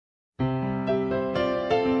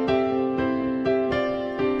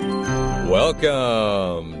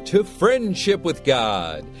Welcome to Friendship with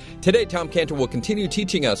God. Today, Tom Cantor will continue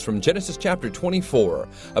teaching us from Genesis chapter 24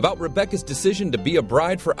 about Rebekah's decision to be a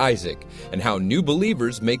bride for Isaac and how new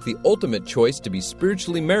believers make the ultimate choice to be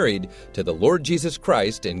spiritually married to the Lord Jesus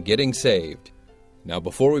Christ and getting saved. Now,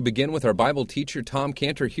 before we begin with our Bible teacher, Tom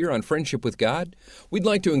Cantor, here on Friendship with God, we'd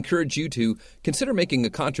like to encourage you to consider making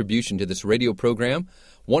a contribution to this radio program.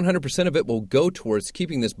 100% of it will go towards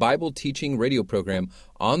keeping this Bible teaching radio program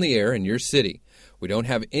on the air in your city. We don't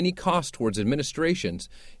have any cost towards administrations,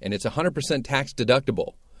 and it's 100% tax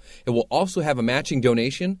deductible. It will also have a matching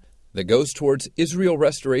donation that goes towards Israel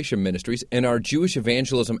Restoration Ministries and our Jewish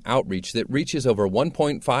evangelism outreach that reaches over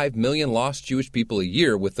 1.5 million lost Jewish people a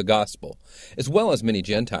year with the gospel, as well as many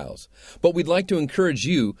Gentiles. But we'd like to encourage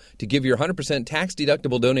you to give your 100%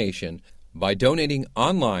 tax-deductible donation by donating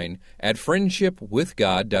online at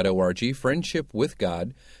friendshipwithgod.org,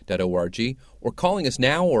 friendshipwithgod.org, or calling us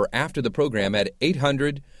now or after the program at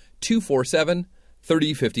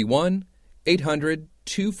 800-247-3051,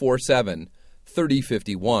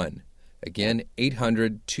 800-247-3051. Again,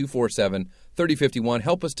 800-247-3051.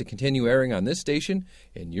 Help us to continue airing on this station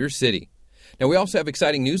in your city. Now, we also have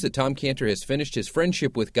exciting news that Tom Cantor has finished his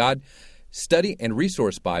Friendship with God Study and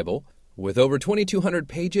Resource Bible with over 2,200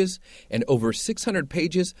 pages and over 600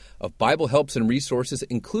 pages of Bible helps and resources,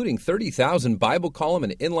 including 30,000 Bible column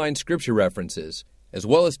and inline scripture references, as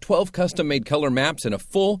well as 12 custom-made color maps and a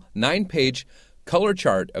full 9-page color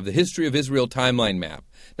chart of the History of Israel timeline map,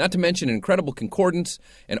 not to mention an incredible concordance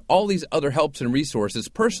and all these other helps and resources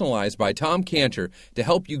personalized by Tom Cantor to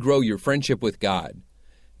help you grow your friendship with God.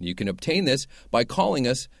 You can obtain this by calling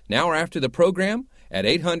us now or after the program at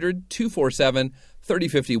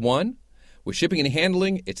 800-247-3051. With shipping and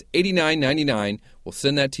handling, it's $89.99. We'll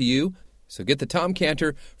send that to you. So get the Tom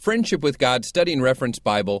Cantor Friendship with God Study and Reference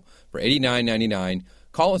Bible for $89.99.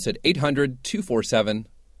 Call us at 800-247-3051,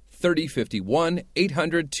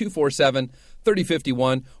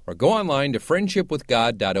 800-247-3051, or go online to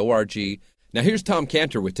friendshipwithgod.org. Now here's Tom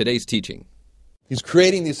Cantor with today's teaching. He's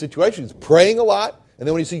creating these situations, praying a lot, and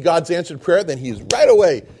then when you see God's answered prayer, then he's right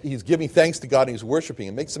away, he's giving thanks to God and he's worshiping.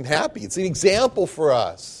 It makes him happy. It's an example for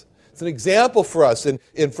us. It's an example for us. In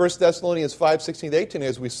 1 Thessalonians 5:16-18,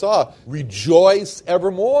 as we saw, rejoice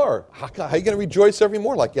evermore. How are you going to rejoice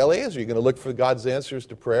evermore? Like Eliezer, you're going to look for God's answers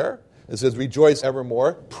to prayer? It says, rejoice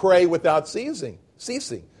evermore. Pray without ceasing.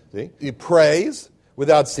 See? He prays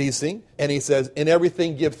without ceasing. And he says, in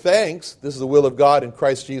everything give thanks. This is the will of God in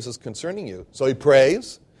Christ Jesus concerning you. So he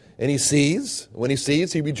prays, and he sees. When he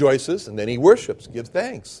sees, he rejoices, and then he worships, gives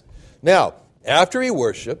thanks. Now, after he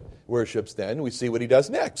worships, then we see what he does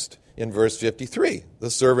next. In verse 53, the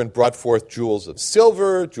servant brought forth jewels of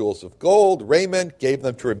silver, jewels of gold, raiment, gave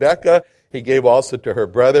them to Rebekah. He gave also to her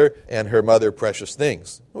brother and her mother precious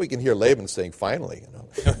things. We can hear Laban saying, finally,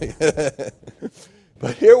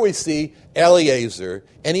 But here we see Eliezer,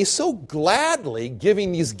 and he's so gladly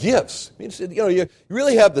giving these gifts. I mean, you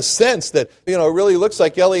really have the sense that, it really looks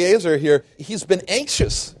like Eliezer here, he's been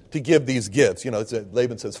anxious to give these gifts.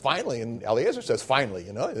 Laban says, finally, and Eliezer says, finally,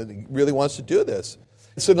 he really wants to do this.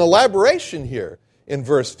 It's an elaboration here in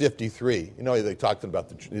verse 53. They talked about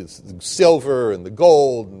the silver and the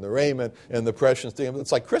gold and the raiment and the precious thing.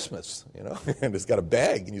 It's like Christmas, and he's got a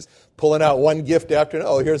bag, and he's pulling out one gift after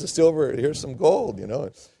another. Oh, here's the silver, here's some gold,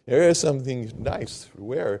 here's something nice to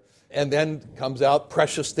wear. And then comes out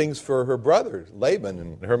precious things for her brother, Laban,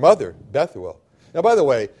 and her mother, Bethuel. Now, by the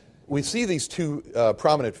way, we see these two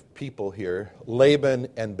prominent people here, Laban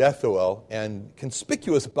and Bethuel, and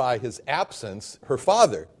conspicuous by his absence, her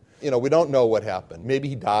father. We don't know what happened. Maybe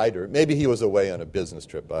he died, or maybe he was away on a business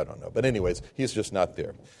trip. I don't know. But anyways, he's just not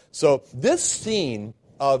there. So this scene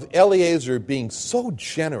of Eliezer being so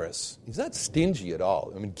generous, he's not stingy at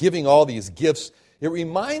all. Giving all these gifts, it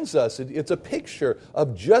reminds us, it's a picture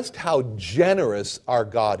of just how generous our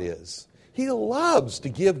God is. He loves to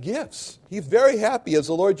give gifts. He's very happy, as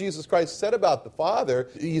the Lord Jesus Christ said about the Father.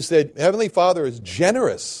 He said, Heavenly Father is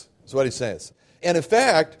generous, is what he says. And in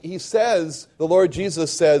fact, the Lord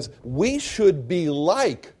Jesus says, we should be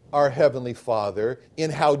like our Heavenly Father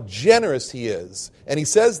in how generous He is. And He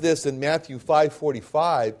says this in Matthew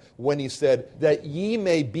 5:45 when He said, that ye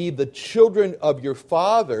may be the children of your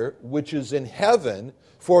Father which is in heaven,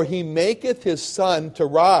 for He maketh His sun to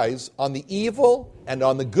rise on the evil and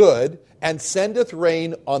on the good, and sendeth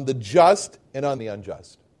rain on the just and on the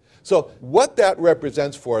unjust. So what that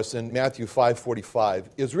represents for us in Matthew 5:45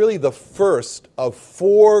 is really the first of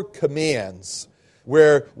 4 commands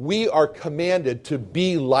where we are commanded to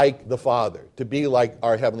be like the Father, to be like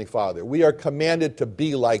our Heavenly Father. We are commanded to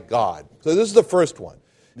be like God. So this is the first one.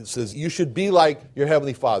 It says, you should be like your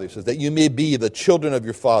heavenly Father. It says that you may be the children of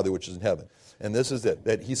your Father which is in heaven. And this is it,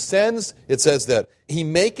 that he sends, it says that he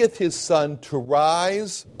maketh his sun to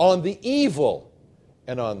rise on the evil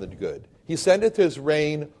and on the good. He sendeth his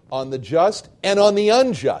rain on the just and on the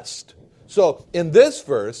unjust. So in this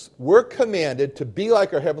verse, we're commanded to be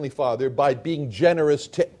like our Heavenly Father by being generous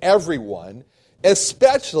to everyone,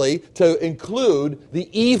 especially to include the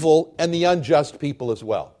evil and the unjust people as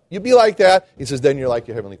well. You be like that, he says, then you're like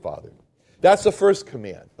your Heavenly Father. That's the first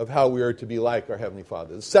command of how we are to be like our Heavenly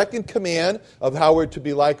Father. The second command of how we're to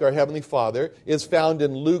be like our Heavenly Father is found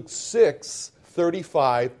in Luke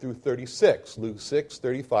 6:35 through 36. Luke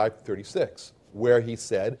 6:35 through 36, where he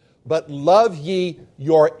said, but love ye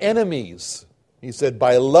your enemies. He said,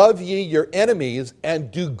 by love ye your enemies,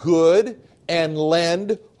 and do good, and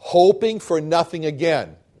lend, hoping for nothing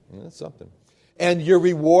again. That's something. And your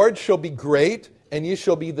reward shall be great, and ye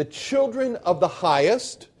shall be the children of the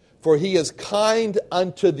highest, for he is kind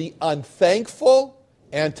unto the unthankful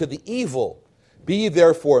and to the evil. Be ye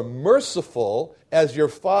therefore merciful, as your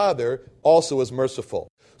Father also is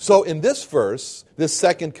merciful. So in this verse, this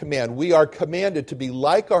second command, we are commanded to be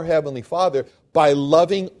like our Heavenly Father by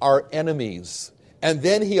loving our enemies. And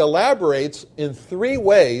then he elaborates in three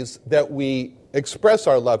ways that we express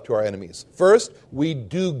our love to our enemies. First, we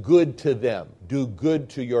do good to them. Do good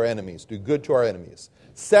to your enemies. Do good to our enemies.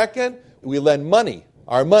 Second, we lend money,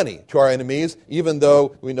 our money, to our enemies, even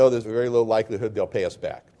though we know there's a very low likelihood they'll pay us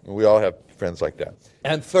back. And we all have friends like that.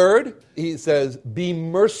 And third, he says, be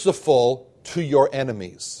merciful to your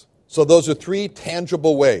enemies. So those are three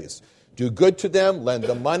tangible ways. Do good to them, lend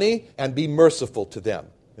them money, and be merciful to them.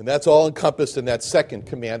 And that's all encompassed in that second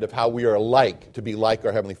command of how we are like to be like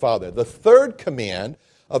our Heavenly Father. The third command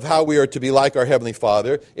of how we are to be like our Heavenly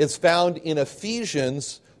Father is found in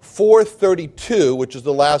Ephesians 4:32, which is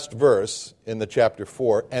the last verse in the chapter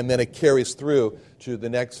 4, and then it carries through to the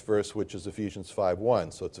next verse, which is Ephesians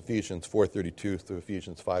 5:1. So it's Ephesians 4:32 through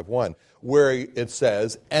Ephesians 5:1, where it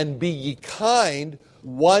says, and be ye kind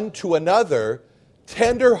one to another,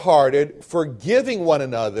 tender-hearted, forgiving one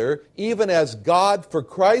another, even as God for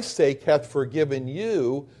Christ's sake hath forgiven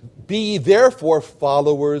you. Be ye therefore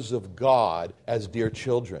followers of God as dear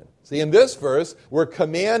children. See, in this verse, we're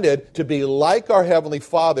commanded to be like our Heavenly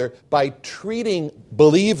Father by treating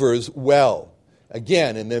believers well.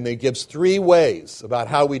 Again, and then he gives three ways about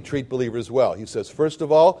how we treat believers well. He says, first of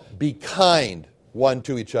all, be kind one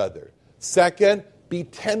to each other. Second, be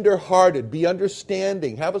tender-hearted, be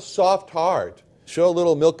understanding, have a soft heart. Show a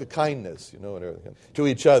little milk of kindness, to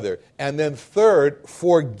each other. And then third,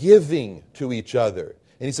 forgiving to each other.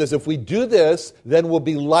 And he says, if we do this, then we'll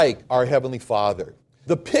be like our Heavenly Father.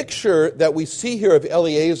 The picture that we see here of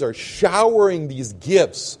Eliezer showering these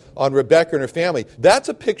gifts on Rebekah and her family, that's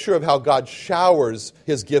a picture of how God showers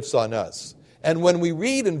his gifts on us. And when we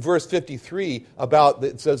read in verse 53 about,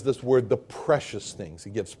 it says this word, the precious things. He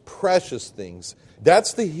gives precious things.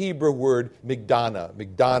 That's the Hebrew word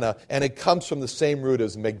migdana, and it comes from the same root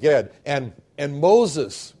as meged. And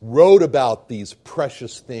Moses wrote about these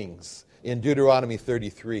precious things in Deuteronomy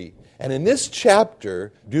 33. And in this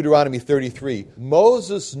chapter, Deuteronomy 33,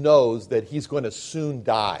 Moses knows that he's going to soon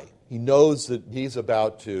die. He knows that he's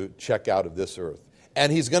about to check out of this earth.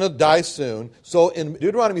 And he's going to die soon. So in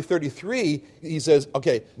Deuteronomy 33, he says,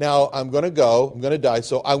 okay, now I'm going to die,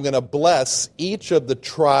 so I'm going to bless each of the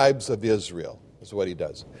tribes of Israel. That's what he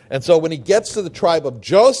does. And so when he gets to the tribe of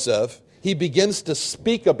Joseph, he begins to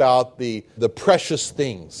speak about the precious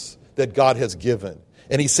things that God has given.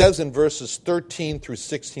 And he says in verses 13 through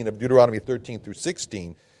 16 of Deuteronomy 13 through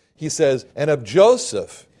 16, he says, and of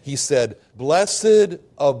Joseph, he said, blessed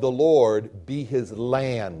of the Lord be his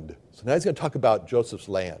land. So now he's going to talk about Joseph's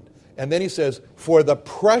land. And then he says, for the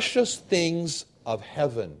precious things of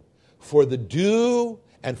heaven, for the dew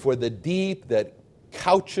and for the deep that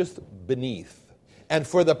coucheth beneath, and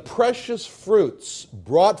for the precious fruits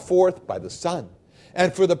brought forth by the sun,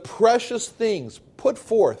 and for the precious things put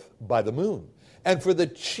forth by the moon, and for the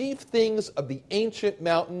chief things of the ancient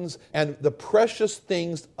mountains, and the precious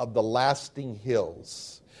things of the lasting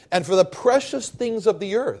hills, and for the precious things of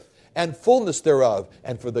the earth, and fullness thereof,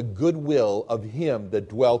 and for the goodwill of him that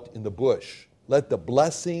dwelt in the bush. Let the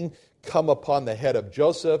blessing come upon the head of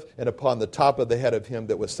Joseph, and upon the top of the head of him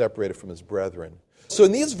that was separated from his brethren. So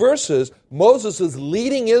in these verses, Moses is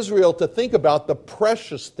leading Israel to think about the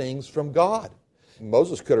precious things from God.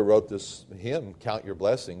 Moses could have wrote this hymn, Count Your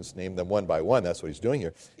Blessings, name them one by one. That's what he's doing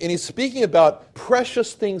here. And he's speaking about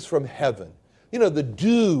precious things from heaven. The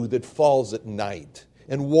dew that falls at night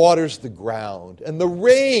and waters the ground, and the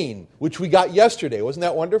rain, which we got yesterday. Wasn't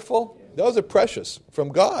that wonderful? Those are precious from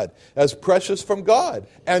God, as precious from God.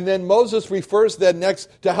 And then Moses refers then next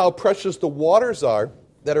to how precious the waters are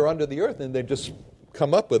that are under the earth, and they just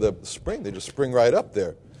come up with a spring. They just spring right up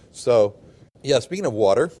there. So, yeah, speaking of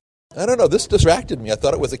water, I don't know, this distracted me. I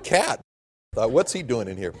thought it was a cat. I thought, what's he doing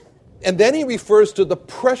in here? And then he refers to the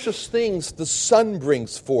precious things the sun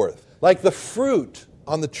brings forth, like the fruit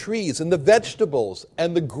on the trees and the vegetables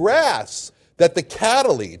and the grass that the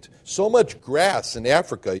cattle eat. So much grass in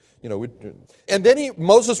Africa, And then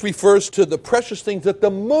Moses refers to the precious things that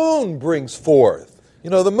the moon brings forth.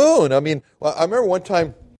 The moon. I remember one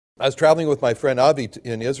time I was traveling with my friend Avi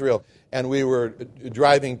in Israel, and we were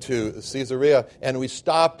driving to Caesarea, and we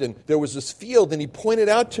stopped, and there was this field, and he pointed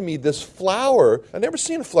out to me this flower. I'd never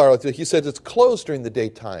seen a flower like this. He said it's closed during the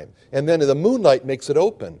daytime, and then the moonlight makes it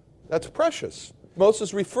open. That's precious.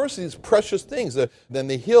 Moses refers to these precious things, then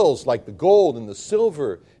the hills like the gold and the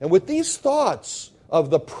silver. And with these thoughts of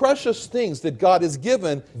the precious things that God has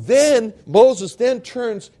given, then Moses then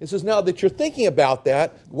turns and says, now that you're thinking about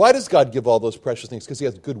that, why does God give all those precious things? Because he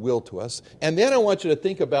has goodwill to us. And then I want you to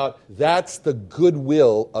think about that's the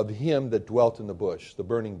goodwill of him that dwelt in the bush, the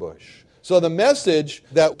burning bush. So the message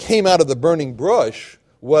that came out of the burning bush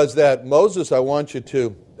was that Moses, I want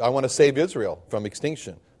to save Israel from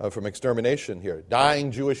extinction. From extermination here. Dying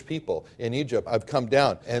Jewish people in Egypt. I've come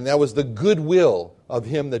down. And that was the goodwill of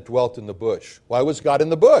him that dwelt in the bush. Why was God in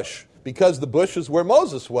the bush? Because the bush is where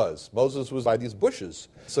Moses was. Moses was by these bushes.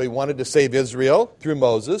 So he wanted to save Israel through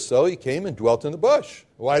Moses, so he came and dwelt in the bush.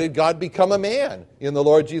 Why did God become a man in the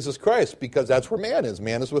Lord Jesus Christ? Because that's where man is.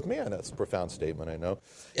 Man is with man. That's a profound statement, I know.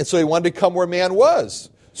 And so he wanted to come where man was.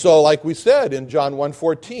 So like we said in John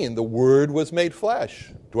 1:14, the Word was made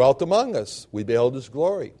flesh, dwelt among us. We beheld his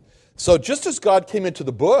glory. So just as God came into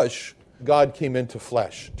the bush, God came into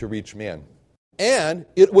flesh to reach man. And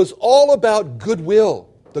it was all about goodwill,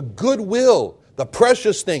 the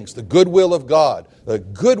precious things, the goodwill of God, the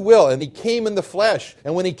goodwill. And he came in the flesh.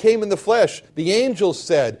 And when he came in the flesh, the angels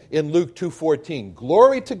said in Luke 2:14,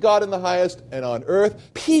 glory to God in the highest, and on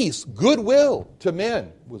earth, peace, goodwill to men.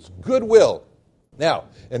 It was goodwill. Now,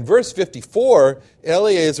 in verse 54,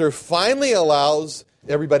 Eliezer finally allows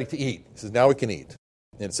everybody to eat. He says, now we can eat.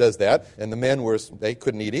 And it says that, and the men they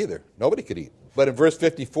couldn't eat either. Nobody could eat. But in verse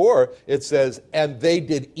 54, it says, and they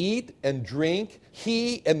did eat and drink,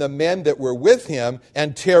 he and the men that were with him,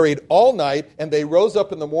 and tarried all night, and they rose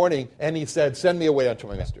up in the morning, and he said, send me away unto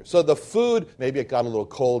my master. So the food, maybe it got a little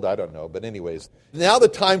cold, I don't know, but anyways. Now the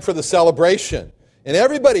time for the celebration. And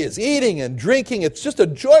everybody is eating and drinking. It's just a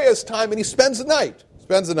joyous time, and he spends the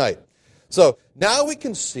night. So now we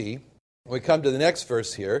can see, when we come to the next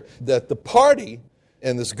verse here, that the party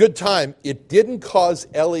and this good time, it didn't cause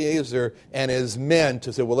Eliezer and his men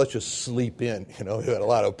to say, well, let's just sleep in. We had a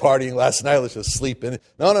lot of partying last night, let's just sleep in.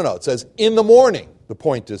 No. It says, in the morning, the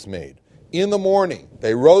point is made. In the morning.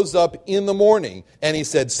 They rose up in the morning, and he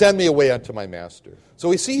said, send me away unto my master. So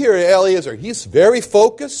we see here Eliezer, he's very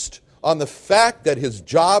focused on the fact that his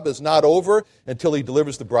job is not over until he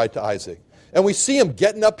delivers the bride to Isaac. And we see him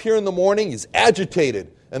getting up here in the morning, he's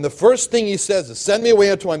agitated. And the first thing he says is, send me away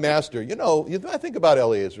unto my master. I think about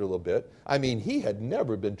Eliezer a little bit. He had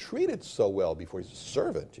never been treated so well before. He's a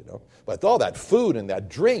servant, But all that food and that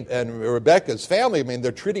drink, and Rebekah's family,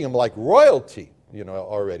 they're treating him like royalty,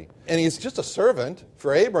 already. And he's just a servant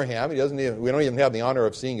for Abraham. We don't even have the honor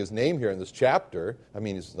of seeing his name here in this chapter.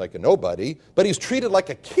 He's like a nobody. But he's treated like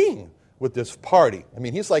a king with this party.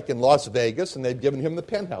 He's like in Las Vegas, and they've given him the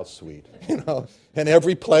penthouse suite, and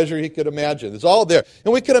every pleasure he could imagine. It's all there.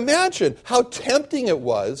 And we can imagine how tempting it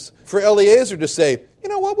was for Eliezer to say,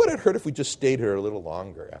 what would it hurt if we just stayed here a little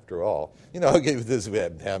longer after all? We have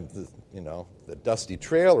the dusty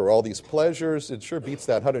trail or all these pleasures. It sure beats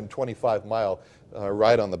that 125-mile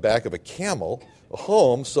ride on the back of a camel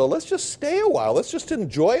home. So let's just stay a while. Let's just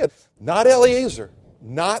enjoy it. Not Eliezer.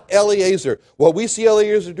 What we see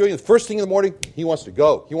Eliezer doing, the first thing in the morning, he wants to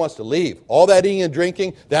go. He wants to leave. All that eating and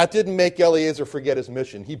drinking, that didn't make Eliezer forget his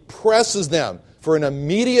mission. He presses them for an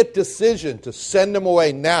immediate decision to send them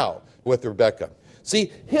away now with Rebekah.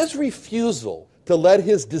 See, his refusal to let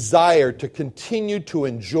his desire to continue to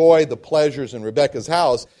enjoy the pleasures in Rebekah's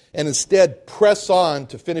house and instead press on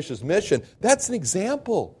to finish his mission, that's an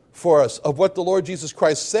example for us of what the Lord Jesus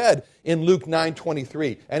Christ said in Luke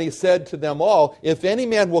 9:23. And he said to them all, if any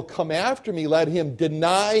man will come after me, let him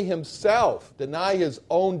deny himself, deny his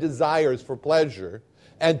own desires for pleasure,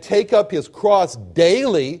 and take up his cross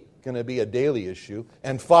daily, going to be a daily issue,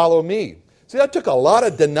 and follow me. See, that took a lot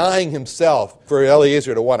of denying himself for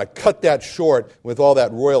Eliezer to want to cut that short with all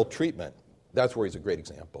that royal treatment. That's where he's a great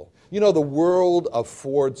example. You know, the world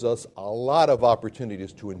affords us a lot of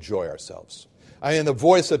opportunities to enjoy ourselves. I mean, the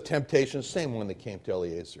voice of temptation, same one that came to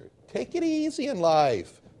Eliezer. Take it easy in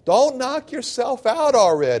life. Don't knock yourself out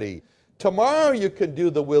already. Tomorrow you can do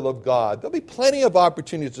the will of God. There'll be plenty of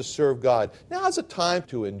opportunities to serve God. Now's the time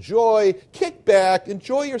to enjoy, kick back,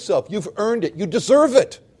 enjoy yourself. You've earned it. You deserve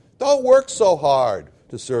it. Don't work so hard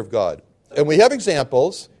to serve God. And we have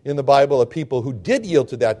examples in the Bible of people who did yield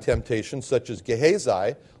to that temptation, such as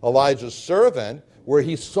Gehazi, Elijah's servant, where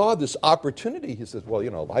he saw this opportunity. He says, well,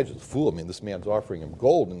 Elijah's a fool. I mean, this man's offering him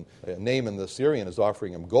gold, and Naaman the Syrian is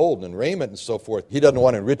offering him gold and raiment and so forth. He doesn't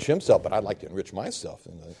want to enrich himself, but I'd like to enrich myself.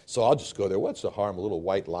 And so I'll just go there. What's the harm? A little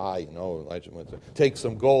white lie, Elijah went to take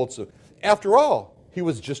some gold. So after all, he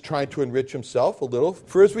was just trying to enrich himself a little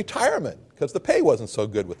for his retirement, because the pay wasn't so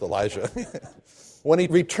good with Elijah. When he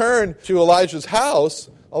returned to Elijah's house,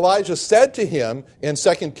 Elijah said to him in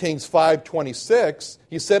 2 Kings 5:26,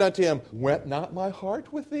 he said unto him, went not my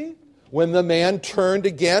heart with thee when the man turned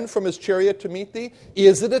again from his chariot to meet thee?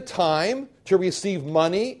 Is it a time to receive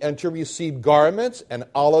money and to receive garments and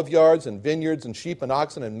olive yards and vineyards and sheep and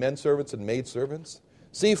oxen and men servants and maid servants?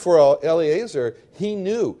 See, for Eliezer, he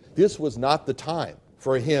knew this was not the time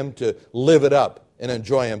for him to live it up and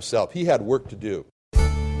enjoy himself. He had work to do.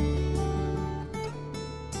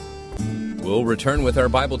 We'll return with our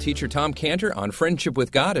Bible teacher, Tom Cantor, on Friendship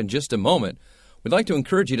with God in just a moment. We'd like to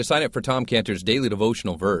encourage you to sign up for Tom Cantor's daily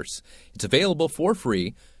devotional verse. It's available for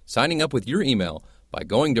free, signing up with your email by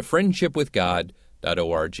going to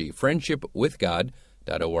friendshipwithgod.org,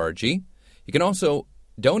 friendshipwithgod.org. You can also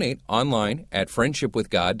donate online at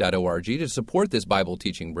friendshipwithgod.org to support this Bible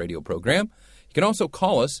teaching radio program. You can also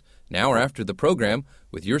call us now or after the program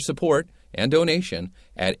with your support and donation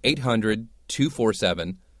at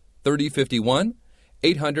 800-247-3051,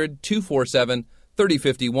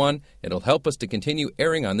 800-247-3051. It'll help us to continue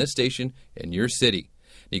airing on this station in your city.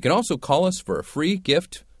 You can also call us for a free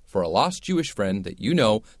gift for a lost Jewish friend that you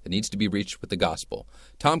know that needs to be reached with the gospel.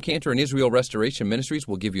 Tom Cantor and Israel Restoration Ministries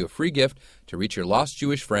will give you a free gift to reach your lost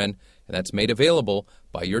Jewish friend, and that's made available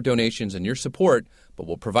by your donations and your support, but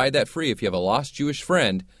we'll provide that free if you have a lost Jewish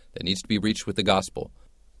friend that needs to be reached with the gospel.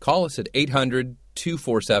 Call us at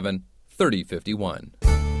 800-247-3051.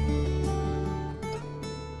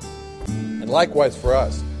 And likewise for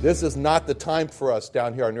us, this is not the time for us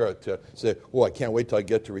down here on earth to say, I can't wait till I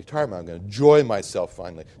get to retirement. I'm going to enjoy myself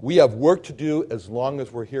finally. We have work to do as long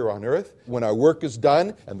as we're here on earth. When our work is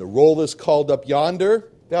done and the roll is called up yonder,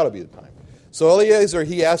 that'll be the time. So Eliezer,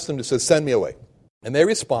 he asked them to say, send me away. And they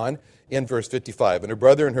respond in verse 55. And her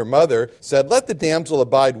brother and her mother said, let the damsel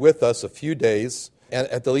abide with us a few days, and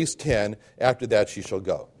at the least 10. After that she shall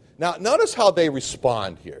go. Now, notice how they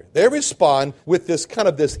respond here. They respond with this kind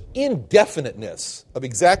of this indefiniteness of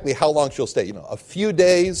exactly how long she'll stay. A few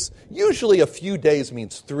days. Usually a few days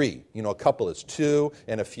means 3. A couple is 2,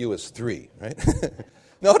 and a few is 3, right?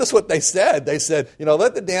 Notice what they said. They said,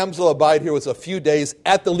 let the damsel abide here with a few days,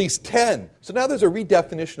 at the least 10. So now there's a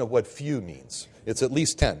redefinition of what few means. It's at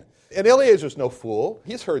least 10. And Eliezer's no fool.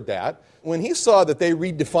 He's heard that. When he saw that they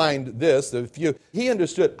redefined this, the few, he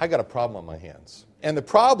understood, I got a problem on my hands. And the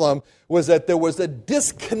problem was that there was a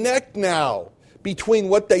disconnect now between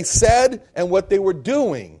what they said and what they were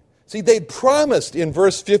doing. See, they'd promised in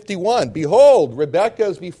verse 51, behold, Rebekah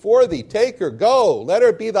is before thee, take her, go, let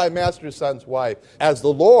her be thy master's son's wife, as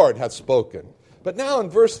the Lord hath spoken. But now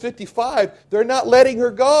in verse 55, they're not letting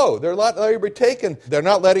her go. They're not letting her be taken. They're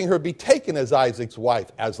not letting her be taken as Isaac's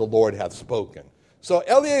wife, as the Lord hath spoken. So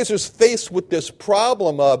Eliezer's faced with this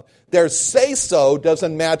problem of their say-so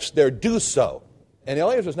doesn't match their do-so. And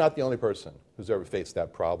Eliezer's not the only person who's ever faced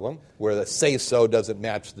that problem, where the say-so doesn't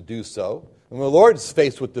match the do-so. And the Lord's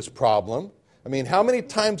faced with this problem. I mean, how many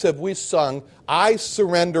times have we sung, I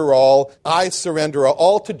surrender all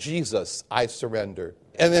to Jesus, I surrender.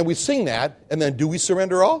 And then we sing that, and then do we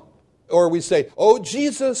surrender all? Or we say, oh,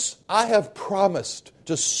 Jesus, I have promised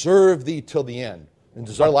to serve thee till the end. And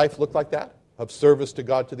does our life look like that? Of service to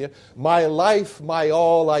God to the end. My life, my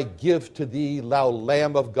all, I give to thee, thou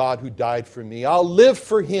Lamb of God who died for me. I'll live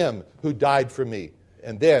for him who died for me.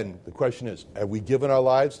 And then the question is, have we given our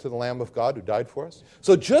lives to the Lamb of God who died for us?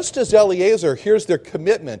 So just as Eliezer hears their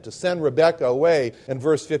commitment to send Rebekah away in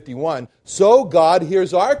verse 51, so God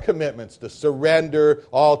hears our commitments to surrender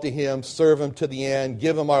all to him, serve him to the end,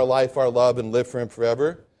 give him our life, our love, and live for him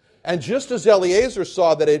forever. And just as Eliezer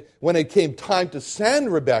saw that when it came time to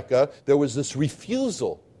send Rebekah, there was this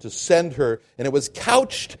refusal to send her, and it was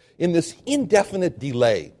couched in this indefinite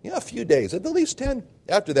delay. A few days, at the least 10.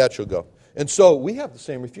 After that, she'll go. And so we have the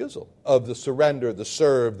same refusal of the surrender, the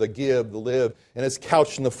serve, the give, the live, and it's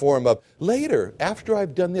couched in the form of later, after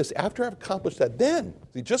I've done this, after I've accomplished that, then.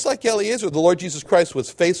 See, just like Eliezer, the Lord Jesus Christ was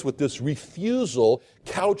faced with this refusal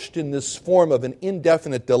couched in this form of an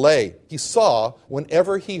indefinite delay. He saw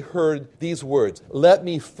whenever he heard these words, let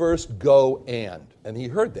me first go and he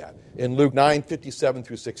heard that in Luke 9:57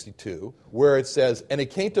 through 62, where it says, and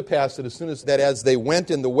it came to pass that as they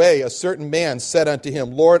went in the way, a certain man said unto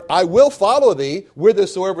him, Lord, I will follow thee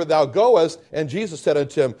whithersoever thou goest. And Jesus said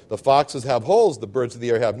unto him, the foxes have holes, the birds of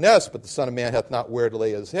the air have nests, but the Son of Man hath not where to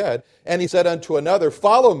lay his head. And he said unto another,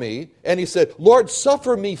 follow me. And he said, Lord,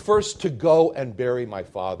 suffer me first to go and bury my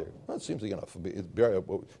father. Well, it seems like,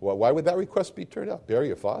 why would that request be turned out? Bury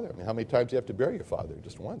your father. I mean, how many times do you have to bury your father?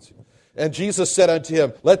 Just once. And Jesus said unto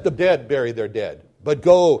him, let the dead bury their dead, but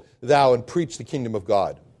go thou and preach the kingdom of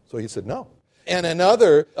God. So he said, no. And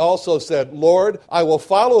another also said, Lord, I will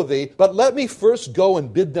follow thee, but let me first go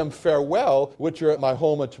and bid them farewell, which are at my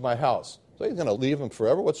home and to my house. So he's going to leave him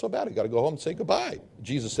forever? What's so bad? He's got to go home and say goodbye.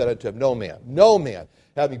 Jesus said unto him, no man,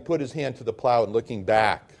 having put his hand to the plow and looking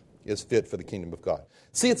back, is fit for the kingdom of God.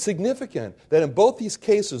 See, it's significant that in both these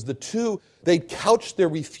cases, the two, they couched their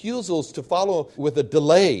refusals to follow with a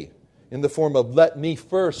delay in the form of let me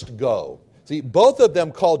first go. See, both of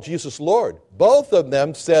them called Jesus Lord. Both of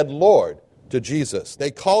them said Lord to Jesus.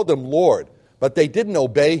 They called him Lord, but they didn't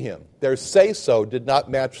obey him. Their say-so did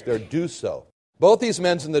not match their do-so. Both these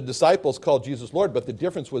men and the disciples called Jesus Lord, but the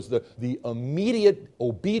difference was the immediate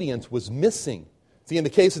obedience was missing. See, in the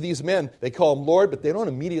case of these men, they call him Lord, but they don't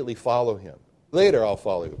immediately follow him. Later, I'll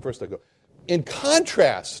follow you. First, I go. In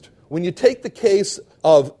contrast, when you take the case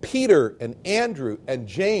of Peter and Andrew and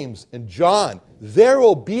James and John, their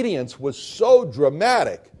obedience was so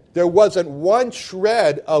dramatic, there wasn't one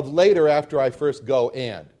shred of later after I first go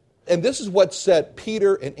and. And this is what set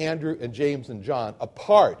Peter and Andrew and James and John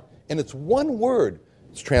apart. And it's one word.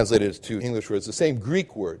 It's translated as two English words, the same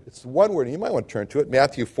Greek word. It's one word, and you might want to turn to it.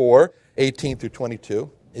 Matthew 4:18 through 22,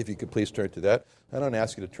 if you could please turn to that. I don't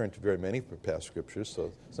ask you to turn to very many past scriptures,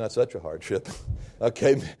 so it's not such a hardship.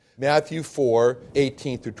 Okay, Matthew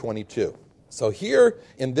 4:18 through 22. So here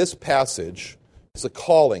in this passage is a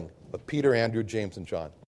calling of Peter, Andrew, James, and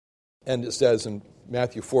John. And it says in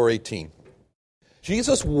Matthew 4:18,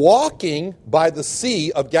 Jesus walking by the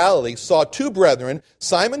Sea of Galilee saw two brethren,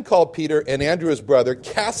 Simon called Peter and Andrew his brother,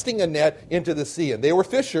 casting a net into the sea. And they were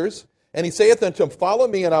fishers. And he saith unto them, follow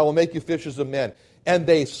me, and I will make you fishers of men. And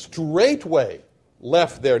they straightway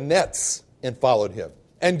left their nets and followed him.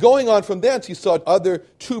 And going on from thence, he saw other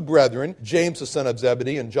two brethren, James the son of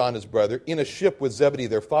Zebedee and John his brother, in a ship with Zebedee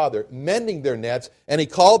their father, mending their nets. And he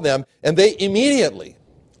called them, and they immediately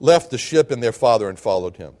left the ship and their father and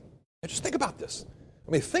followed him. Now just think about this.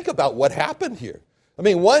 I mean, think about what happened here. I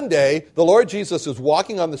mean, one day, the Lord Jesus is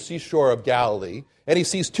walking on the seashore of Galilee, and he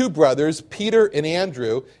sees two brothers, Peter and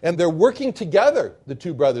Andrew, and they're working together, the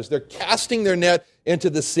two brothers. They're casting their net into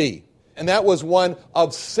the sea. And that was one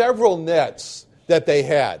of several nets that they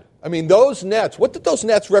had. I mean, those nets, what did those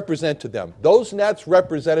nets represent to them? Those nets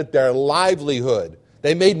represented their livelihood.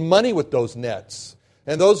 They made money with those nets.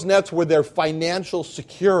 And those nets were their financial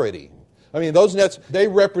security. I mean, those nets, they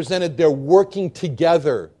represented their working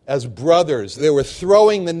together as brothers. They were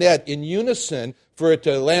throwing the net in unison for it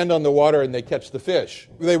to land on the water and they catch the fish.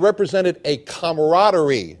 They represented a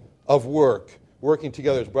camaraderie of work, working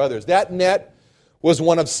together as brothers. That net was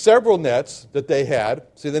one of several nets that they had.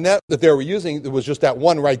 See, the net that they were using, it was just that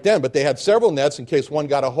one right then, but they had several nets in case one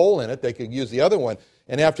got a hole in it, they could use the other one.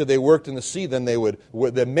 And after they worked in the sea, then they would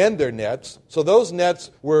mend their nets. So those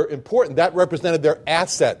nets were important. That represented their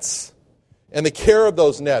assets. And the care of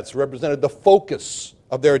those nets represented the focus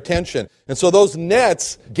of their attention. And so those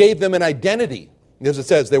nets gave them an identity. As it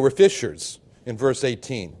says, they were fishers in verse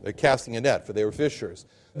 18. They're casting a net, for they were fishers.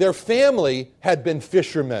 Their family had been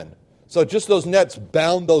fishermen. So just those nets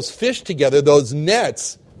bound those fish together. Those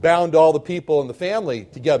nets bound all the people in the family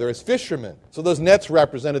together as fishermen. So those nets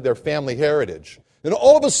represented their family heritage. And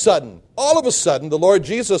all of a sudden, the Lord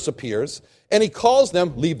Jesus appears, and he calls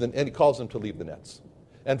them to leave the nets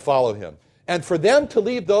and follow him. And for them to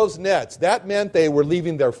leave those nets, that meant they were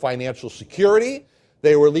leaving their financial security.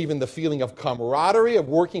 They were leaving the feeling of camaraderie, of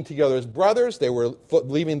working together as brothers. They were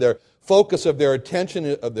leaving their focus of their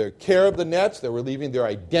attention, of their care of the nets. They were leaving their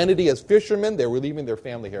identity as fishermen. They were leaving their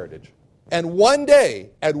family heritage. And one day,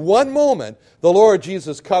 at one moment, the Lord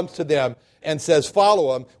Jesus comes to them and says,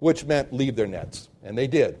 follow him, which meant leave their nets. And they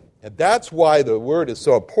did. And that's why the word is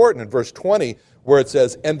so important in verse 20, where it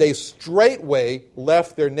says, and they straightway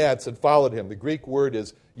left their nets and followed him. The Greek word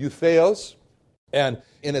is eutheos, and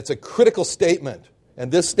it's a critical statement.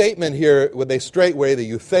 And this statement here, when they straightway, the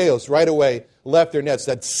eutheos, right away left their nets,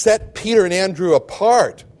 that set Peter and Andrew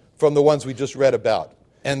apart from the ones we just read about.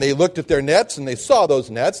 And they looked at their nets, and they saw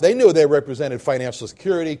those nets. They knew they represented financial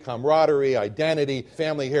security, camaraderie, identity,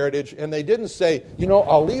 family heritage. And they didn't say,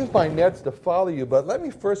 I'll leave my nets to follow you, but let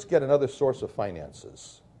me first get another source of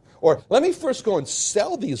finances. Or let me first go and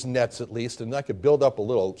sell these nets at least, and I could build up a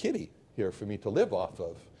little kitty here for me to live off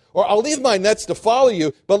of. Or I'll leave my nets to follow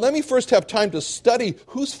you, but let me first have time to study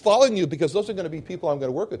who's following you, because those are going to be people I'm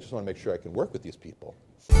going to work with. Just want to make sure I can work with these people.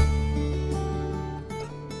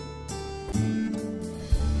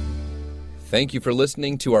 Thank you for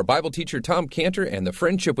listening to our Bible teacher Tom Cantor and the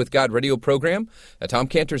Friendship with God radio program. Tom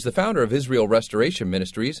Cantor is the founder of Israel Restoration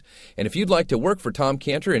Ministries. And if you'd like to work for Tom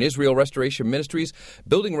Cantor and Israel Restoration Ministries,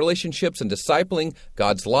 building relationships and discipling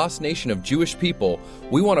God's lost nation of Jewish people,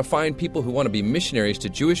 we want to find people who want to be missionaries to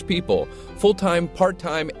Jewish people, full-time,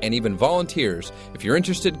 part-time, and even volunteers. If you're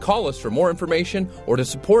interested, call us for more information or to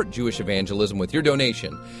support Jewish evangelism with your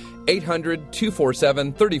donation.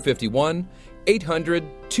 800-247-3051,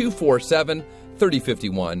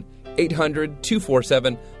 800-247-3051,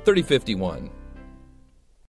 800-247-3051.